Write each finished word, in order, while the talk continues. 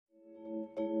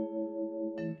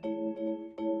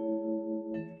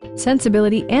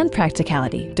Sensibility and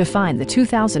practicality define the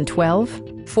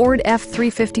 2012 Ford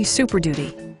F-350 Super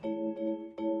Duty.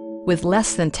 With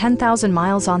less than 10,000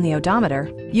 miles on the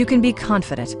odometer, you can be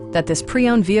confident that this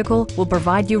pre-owned vehicle will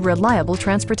provide you reliable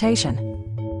transportation.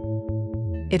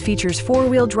 It features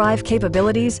four-wheel drive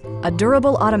capabilities, a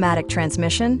durable automatic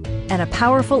transmission, and a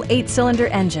powerful 8-cylinder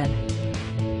engine.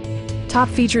 Top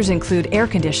features include air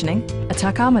conditioning, a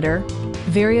tachometer,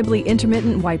 variably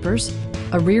intermittent wipers,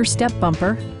 a rear step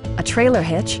bumper, a trailer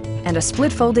hitch, and a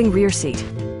split-folding rear seat.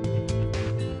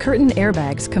 Curtain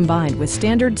airbags combined with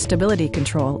standard stability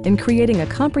control in creating a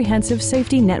comprehensive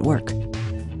safety network.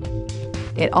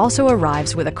 It also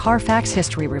arrives with a Carfax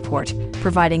history report,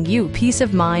 providing you peace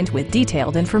of mind with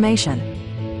detailed information.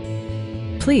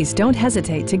 Please don't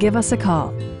hesitate to give us a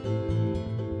call.